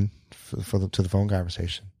listening to the phone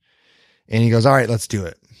conversation. And he goes, all right, let's do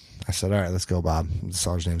it. I said, all right, let's go, Bob. The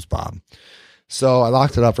seller's name's Bob. So I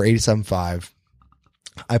locked it up for $87,500.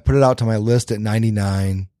 I put it out to my list at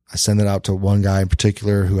 $99,000. I sent it out to one guy in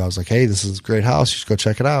particular who I was like, hey, this is a great house. You should go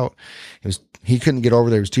check it out. He couldn't get over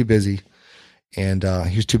there. He was too busy. And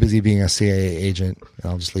he was too busy being a CIA agent.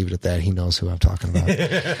 And I'll just leave it at that. He knows who I'm talking about.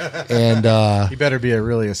 And you better be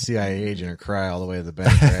a CIA agent or cry all the way to the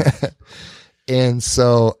bank, right? And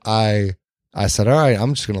so I said, all right,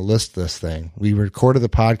 I'm just going to list this thing. We recorded the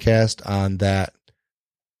podcast on that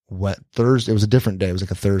Thursday. It was a different day. It was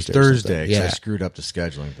like a Thursday. Yeah. I screwed up the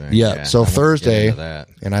scheduling thing. Yeah. So Thursday,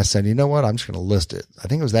 and I said, you know what? I'm just going to list it. I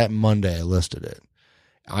think it was that Monday I listed it.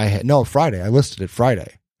 Friday. I listed it Friday.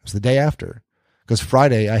 It was the day after. Because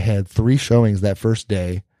Friday I had 3 showings that first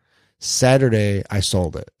day. Saturday I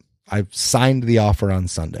sold it. I signed the offer on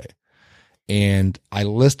Sunday. And I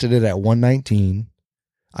listed it at $119,000.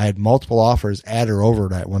 I had multiple offers at or over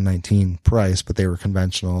that $119,000 price, but they were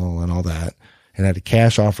conventional and all that. And I had a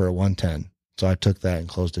cash offer at $110,000. So I took that and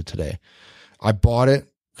closed it today. I bought it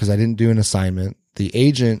because I didn't do an assignment. The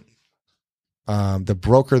agent, the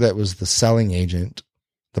broker that was the selling agent,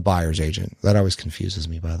 the buyer's agent, that always confuses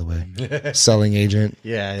me, by the way. Selling agent.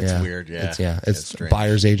 Yeah, it's weird. Yeah. It's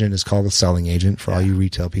buyer's agent is called the selling agent for all you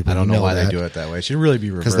retail people. I don't know why they do it that way. It should really be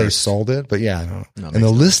reversed. Because they sold it, but yeah. I don't know. And the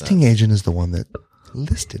listing agent is the one that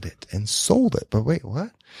listed it and sold it. But wait,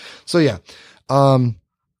 what? So yeah.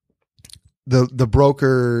 The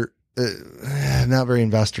broker, not very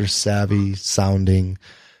investor savvy sounding.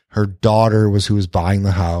 Her daughter was who was buying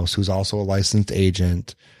the house, who's also a licensed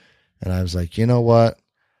agent. And I was like, you know what?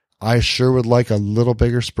 I sure would like a little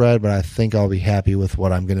bigger spread, but I think I'll be happy with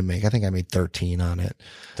what I'm going to make. I think I made 13 on it.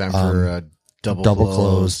 Time for double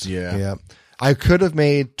closed. Yeah. I could have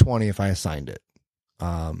made 20 if I assigned it.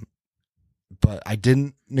 But I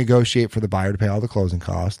didn't negotiate for the buyer to pay all the closing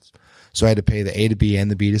costs. So I had to pay the A to B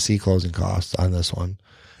and the B to C closing costs on this one.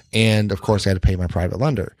 And of course I had to pay my private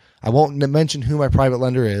lender. I won't mention who my private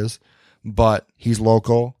lender is, but he's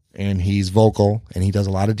local and he's vocal and he does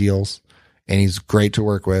a lot of deals and he's great to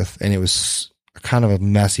work with. And it was kind of a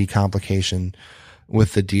messy complication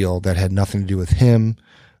with the deal that had nothing to do with him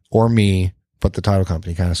or me, but the title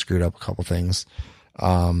company kind of screwed up a couple things.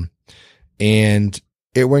 And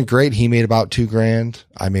it went great. He made about $2,000.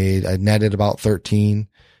 I netted about 13,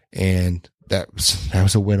 and that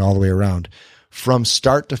was a win all the way around. From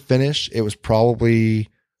start to finish, it was probably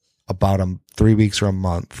about 3 weeks or a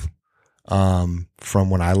month. From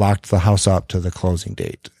when I locked the house up to the closing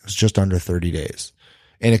date. It was just under 30 days.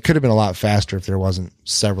 And it could have been a lot faster if there wasn't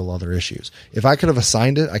several other issues. If I could have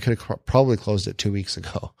assigned it, I could have probably closed it 2 weeks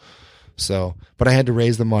ago. So, but I had to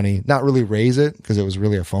raise the money, not really raise it because it was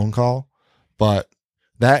really a phone call, but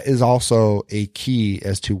that is also a key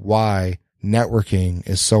as to why networking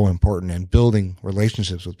is so important and building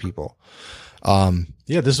relationships with people.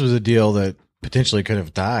 This was a deal that potentially could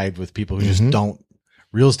have died with people who just don't.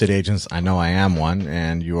 Real estate agents, I know I am one,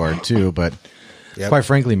 and you are too, but quite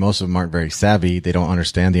frankly, most of them aren't very savvy. They don't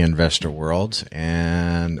understand the investor world,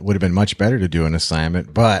 and it would have been much better to do an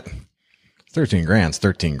assignment, but $13,000's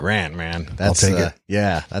 $13,000, man. That's, I'll take it.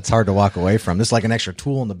 Yeah, that's hard to walk away from. This is like an extra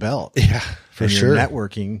tool in the belt. Yeah, for and sure. Your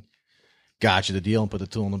networking got you the deal and put the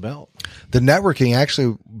tool in the belt. The networking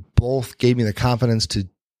actually both gave me the confidence to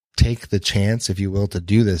take the chance, if you will, to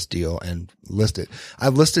do this deal and list it.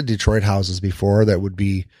 I've listed Detroit houses before that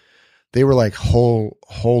they were like wholesales.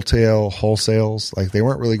 Like they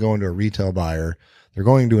weren't really going to a retail buyer. They're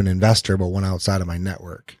going to an investor, but one outside of my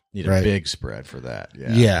network. Need a big spread for that.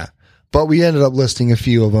 Yeah. But we ended up listing a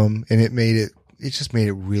few of them and it just made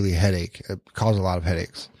it really headache. It caused a lot of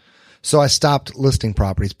headaches. So I stopped listing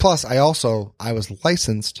properties. Plus I was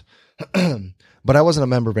licensed, but I wasn't a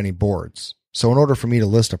member of any boards. So in order for me to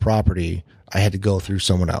list a property, I had to go through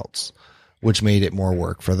someone else, which made it more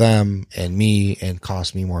work for them and me and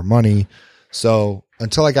cost me more money. So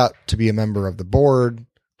until I got to be a member of the board,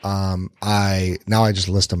 I just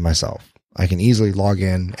list them myself. I can easily log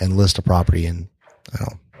in and list a property in,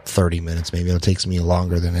 30 minutes. Maybe it takes me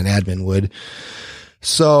longer than an admin would.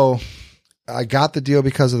 So I got the deal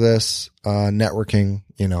because of this, networking,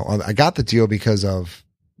 I got the deal because of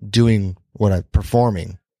doing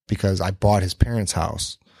performing. Because I bought his parents'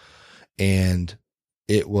 house and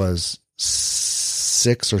it was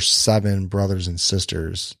 6 or 7 brothers and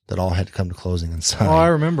sisters that all had to come to closing and sign. Oh, I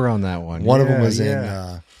remember on that one. One of them was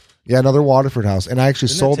in Yeah, another Waterford house. And I actually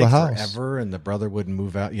Didn't sold that the take house. forever and the brother wouldn't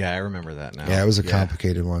move out? Yeah, I remember that now. Yeah, it was a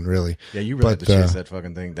complicated one, really. Yeah, you really had But, to chase that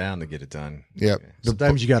fucking thing down to get it done. Yep.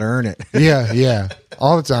 Sometimes you got to earn it. Yeah.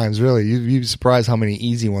 All the times, really. You'd be surprised how many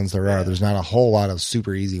easy ones there are. There's not a whole lot of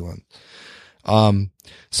super easy ones.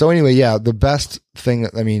 So anyway, yeah, the best thing,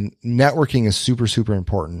 I mean, networking is super, super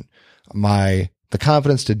important. The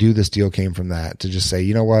confidence to do this deal came from that, to just say,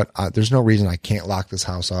 you know what, there's no reason I can't lock this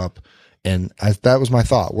house up. And that was my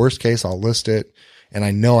thought. Worst case, I'll list it and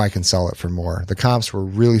I know I can sell it for more. The comps were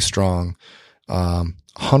really strong.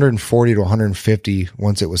 140 to 150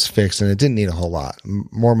 once it was fixed, and it didn't need a whole lot.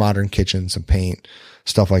 More modern kitchen, some paint,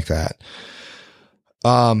 stuff like that.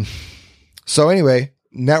 So anyway,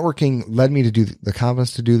 networking led me to do the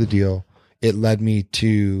confidence to do the deal. It led me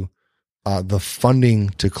to the funding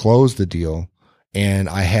to close the deal, and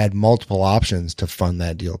I had multiple options to fund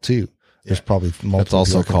that deal too. There's probably multiple. That's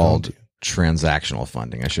also deals I could go called to. transactional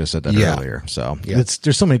funding. I should have said that Yeah. earlier. So Yeah.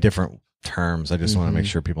 there's so many different terms. I just want to make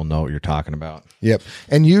sure people know what you're talking about. Yep.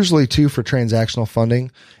 And usually too, for transactional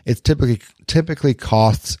funding, it's typically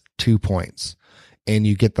costs 2 points, and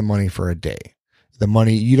you get the money for a day. The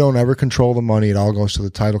money, you don't ever control the money. It all goes to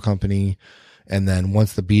the title company. And then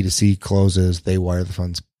once the B2C closes, they wire the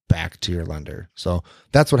funds back to your lender. So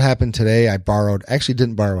that's what happened today. I actually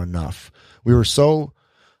didn't borrow enough. We had so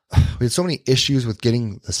many issues with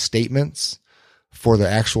getting the statements for the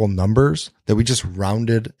actual numbers that we just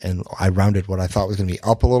rounded, and I rounded what I thought was going to be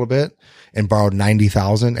up a little bit and borrowed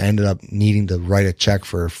 90,000. Ended up needing to write a check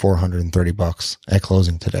for $430 at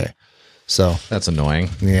closing today. So That's annoying.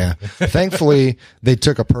 yeah, thankfully they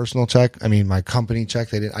took a personal check. I mean, my company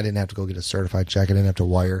check. I didn't have to go get a certified check. I didn't have to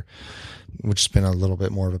wire, which has been a little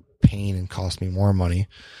bit more of a pain and cost me more money.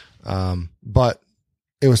 But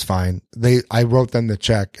it was fine. I wrote them the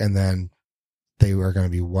check, and then they were going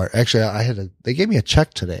to be wired. Actually, they gave me a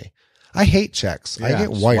check today. I hate checks. I get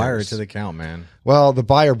just wires. wire it to the account, man. Well, the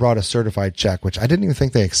buyer brought a certified check, which I didn't even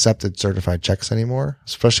think they accepted certified checks anymore,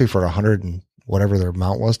 especially for 100 and whatever their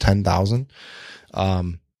amount was, 10,000.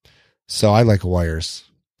 So I like wires,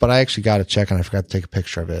 but I actually got a check and I forgot to take a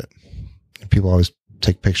picture of it. People always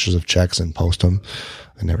take pictures of checks and post them.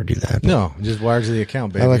 I never do that. No, just wire to the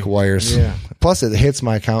account, baby. I like wires. Yeah. Plus it hits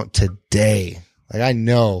my account today. Like, I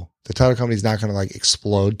know the title company's not going to like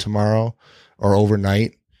explode tomorrow or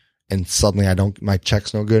overnight, and suddenly my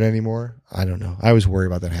check's no good anymore. I don't know. I always worry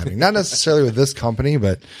about that happening. Not necessarily with this company,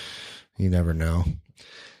 but you never know.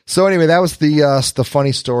 So anyway, that was the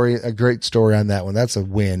funny story, a great story on that one. That's a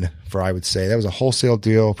win I would say. That was a wholesale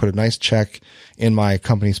deal. Put a nice check in my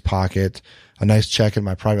company's pocket, a nice check in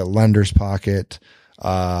my private lender's pocket.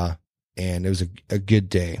 And it was a good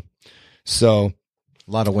day. So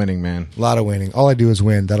A lot of winning, man. a lot of winning. All I do is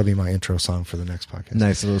win. That'll be my intro song for the next podcast.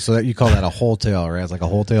 Nice. So that you call that a wholesale, right? It's like a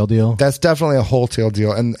wholesale deal? That's definitely a wholesale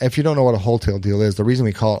deal. And if you don't know what a wholesale deal is, the reason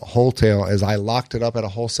we call it wholesale is I locked it up at a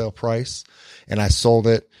wholesale price and I sold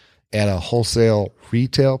it at a wholesale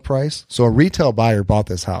retail price. So a retail buyer bought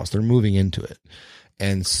this house. They're moving into it.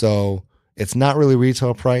 And so it's not really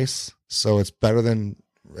retail price. So it's better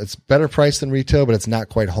price than retail, but it's not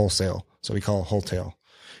quite wholesale. So we call it wholesale.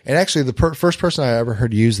 And actually the first person I ever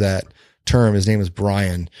heard use that term, his name is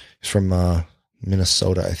Brian. He's from,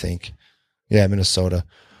 Minnesota, I think. Yeah, Minnesota.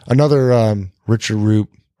 Another, Richard Root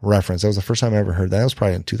reference. That was the first time I ever heard that. That was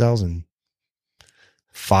probably in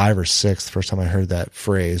 2005 or 6, the first time I heard that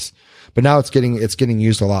phrase. But now it's getting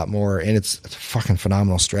used a lot more, and it's a fucking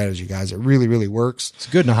phenomenal strategy, guys. It really, really works. It's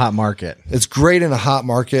good in a hot market. It's great in a hot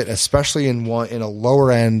market, especially in a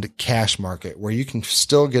lower end cash market where you can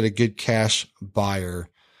still get a good cash buyer,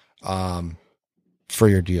 for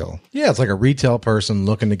your deal. Yeah, it's like a retail person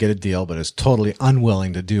looking to get a deal, but is totally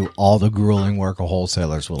unwilling to do all the grueling work a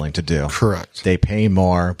wholesaler is willing to do. Correct. They pay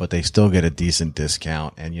more, but they still get a decent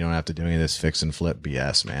discount, and you don't have to do any of this fix and flip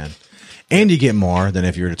BS, man. And you get more than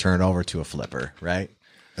if you were to turn it over to a flipper, right?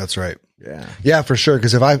 That's right. Yeah. Yeah, for sure.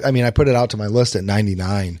 Cause I put it out to my list at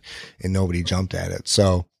 99 and nobody jumped at it.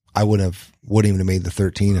 So I wouldn't even have made the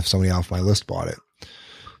 13 if somebody off my list bought it.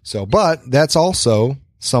 So, but that's also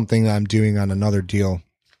something I'm doing on another deal.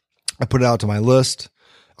 I put it out to my list.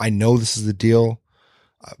 I know this is the deal.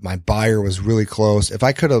 My buyer was really close. If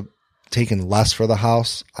I could have taken less for the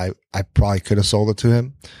house, I probably could have sold it to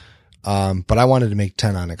him. But I wanted to make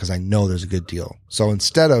 10 on it because I know there's a good deal. So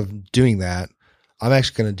instead of doing that, I'm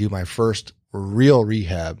actually going to do my first real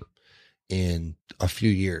rehab in a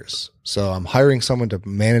few years. So I'm hiring someone to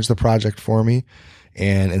manage the project for me.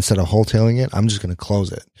 And instead of wholesaling it, I'm just going to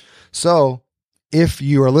close it. So if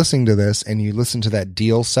you are listening to this and you listened to that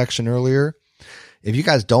deal section earlier, if you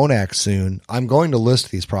guys don't act soon, I'm going to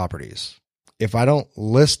list these properties. if I don't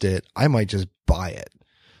list it, I might just buy it.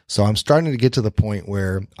 So I'm starting to get to the point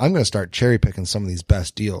where I'm going to start cherry picking some of these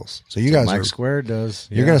best deals. So you guys Mike Square does.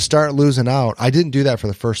 You're going to start losing out. I didn't do that for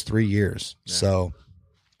the first 3 years. Yeah. So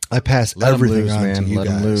I pass everything on to you guys. Let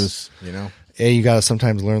them lose, you know. Hey, you got to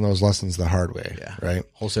sometimes learn those lessons the hard way. Yeah. Right.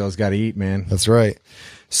 Wholesale's got to eat, man. That's right.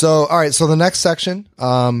 So, all right. So the next section,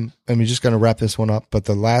 and we're just going to wrap this one up, but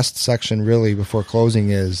the last section really before closing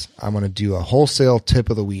is I'm going to do a wholesale tip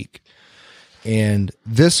of the week. And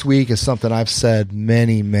this week is something I've said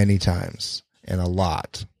many, many times and a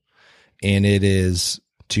lot. And it is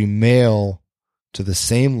to mail to the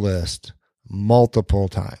same list multiple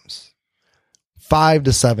times, 5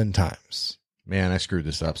 to 7 times. Man, I screwed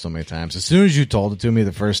this up so many times. As soon as you told it to me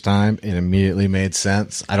the first time, it immediately made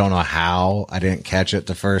sense. I don't know how I didn't catch it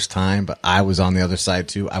the first time, but I was on the other side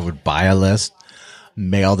too. I would buy a list,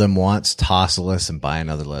 mail them once, toss a list, and buy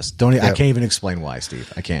another list. I can't even explain why,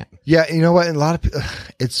 Steve. I can't. Yeah, you know what? And a lot of people,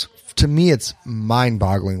 to me, it's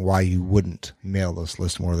mind-boggling why you wouldn't mail this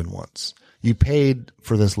list more than once. You paid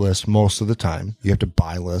for this list most of the time. You have to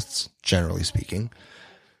buy lists, generally speaking.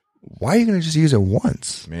 Why are you going to just use it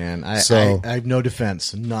once? Man, I have no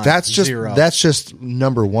defense. None. That's Zero. just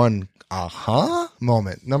number one.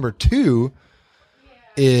 Moment. Number two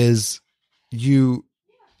is you,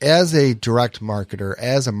 as a direct marketer,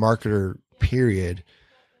 as a marketer, period,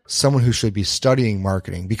 someone who should be studying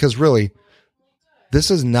marketing, because really,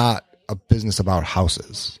 this is not a business about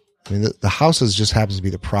houses. I mean, the houses just happens to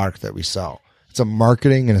be the product that we sell. It's a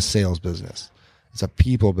marketing and a sales business. It's a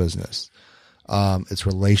people business. It's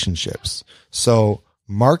relationships. So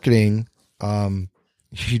marketing,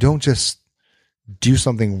 you don't just do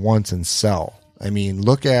something once and sell. I mean,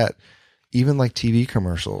 look at even like TV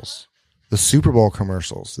commercials, the Super Bowl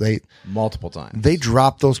commercials. Multiple times. They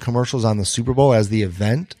drop those commercials on the Super Bowl as the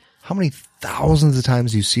event. How many thousands of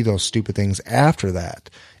times do you see those stupid things after that?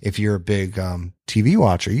 If you're a big TV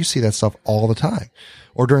watcher, you see that stuff all the time.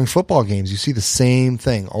 Or during football games, you see the same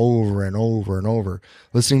thing over and over and over.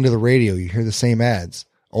 Listening to the radio, you hear the same ads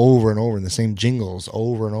over and over and the same jingles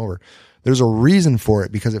over and over. There's a reason for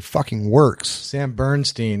it because it fucking works. Sam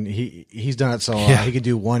Bernstein, he's done it so he could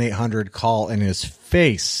do 1-800 call in his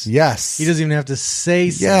face. Yes. He doesn't even have to say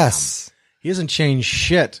something. Yes. He hasn't changed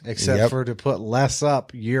shit except for to put less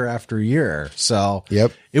up year after year. So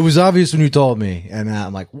it was obvious when you told me, and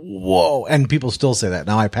I'm like, whoa. And people still say that.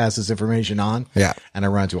 Now I pass this information on. Yeah. And I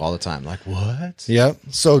run into all the time. Like, what? Yep.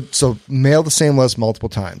 So mail the same list multiple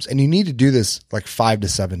times. And you need to do this like 5 to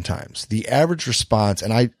 7 times. The average response,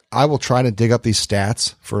 and I will try to dig up these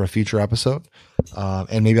stats for a future episode.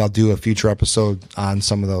 And maybe I'll do a future episode on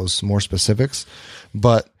some of those more specifics.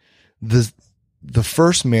 But the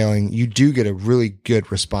first mailing, you do get a really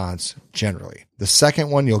good response generally. The second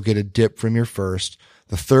one, you'll get a dip from your first.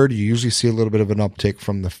 The third, you usually see a little bit of an uptick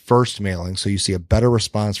from the first mailing. So you see a better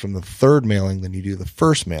response from the third mailing than you do the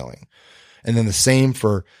first mailing. And then the same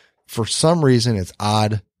for some reason, it's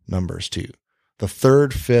odd numbers too. The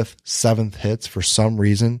third, fifth, seventh hits for some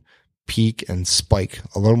reason peak and spike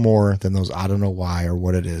a little more than those. I don't know why or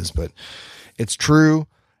what it is, but it's true.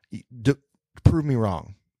 Prove me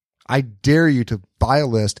wrong. I dare you to buy a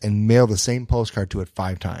list and mail the same postcard to it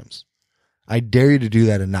 5 times. I dare you to do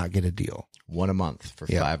that and not get a deal. One a month for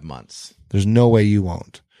 5 months. There's no way you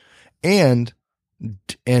won't. And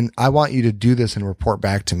I want you to do this and report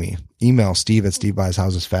back to me. Email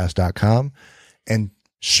steve@stevebuyshousesfast.com and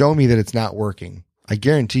show me that it's not working. I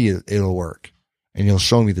guarantee you it'll work. And you'll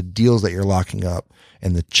show me the deals that you're locking up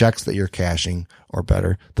and the checks that you're cashing, or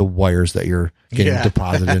better, the wires that you're getting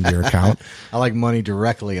deposited into your account. I like money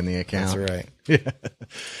directly in the account. That's right.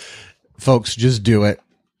 Folks, just do it.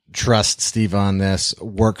 Trust Steve on this.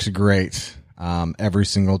 Works great every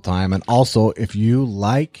single time. And also, if you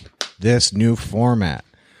like this new format,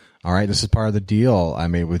 all right, this is part of the deal I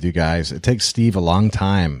made with you guys. It takes Steve a long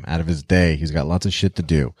time out of his day. He's got lots of shit to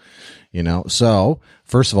do, you know. So,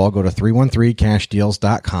 first of all, go to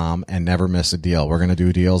 313cashdeals.com and never miss a deal. We're going to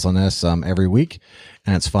do deals on this every week,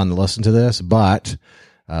 and it's fun to listen to this, but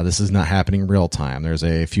this is not happening real time. There's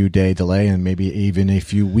a few day delay and maybe even a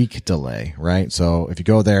few week delay, right? So if you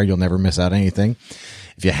go there, you'll never miss out anything.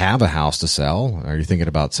 If you have a house to sell or you're thinking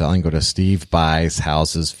about selling, go to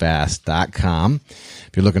stevebuyshousesfast.com.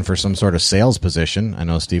 If you're looking for some sort of sales position, I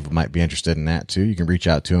know Steve might be interested in that too. You can reach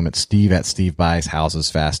out to him at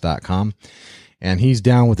steve@stevebuyshousesfast.com. And he's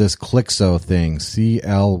down with this Clixo thing,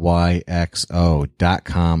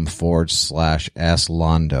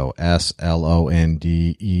 CLYXO.com/SLondo,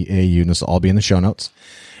 SLONDEAU. This will all be in the show notes.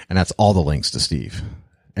 And that's all the links to Steve.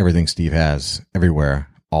 Everything Steve has, everywhere,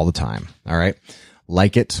 all the time. All right.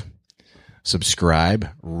 Like it. subscribe,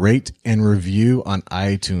 rate, and review on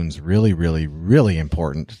iTunes. Really, really, really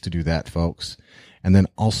important to do that, folks. And then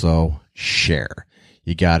also share.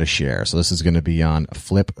 You got to share. So this is going to be on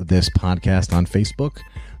Flip This Podcast on Facebook.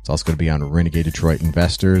 It's also going to be on Renegade Detroit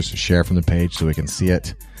Investors. Share from the page so we can see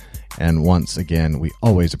it. And once again, we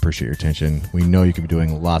always appreciate your attention. We know you could be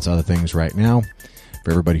doing lots of other things right now. For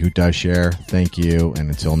everybody who does share, thank you. And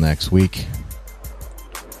until next week,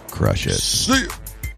 crush it. See ya.